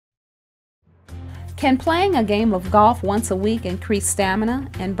Can playing a game of golf once a week increase stamina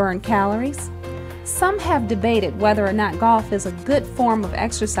and burn calories? Some have debated whether or not golf is a good form of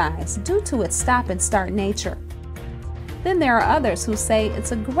exercise due to its stop and start nature. Then there are others who say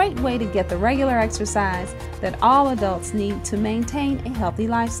it's a great way to get the regular exercise that all adults need to maintain a healthy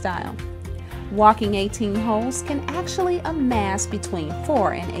lifestyle. Walking 18 holes can actually amass between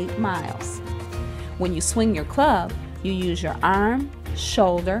 4 and 8 miles. When you swing your club, you use your arm,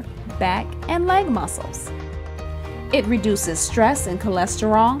 shoulder, back, and leg muscles. It reduces stress and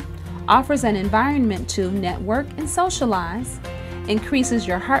cholesterol, offers an environment to network and socialize, increases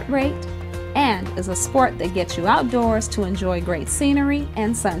your heart rate, and is a sport that gets you outdoors to enjoy great scenery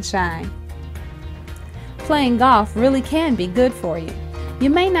and sunshine. Playing golf really can be good for you. You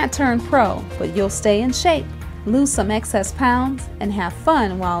may not turn pro, but you'll stay in shape, lose some excess pounds, and have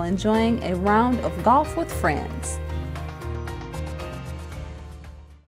fun while enjoying a round of golf with friends.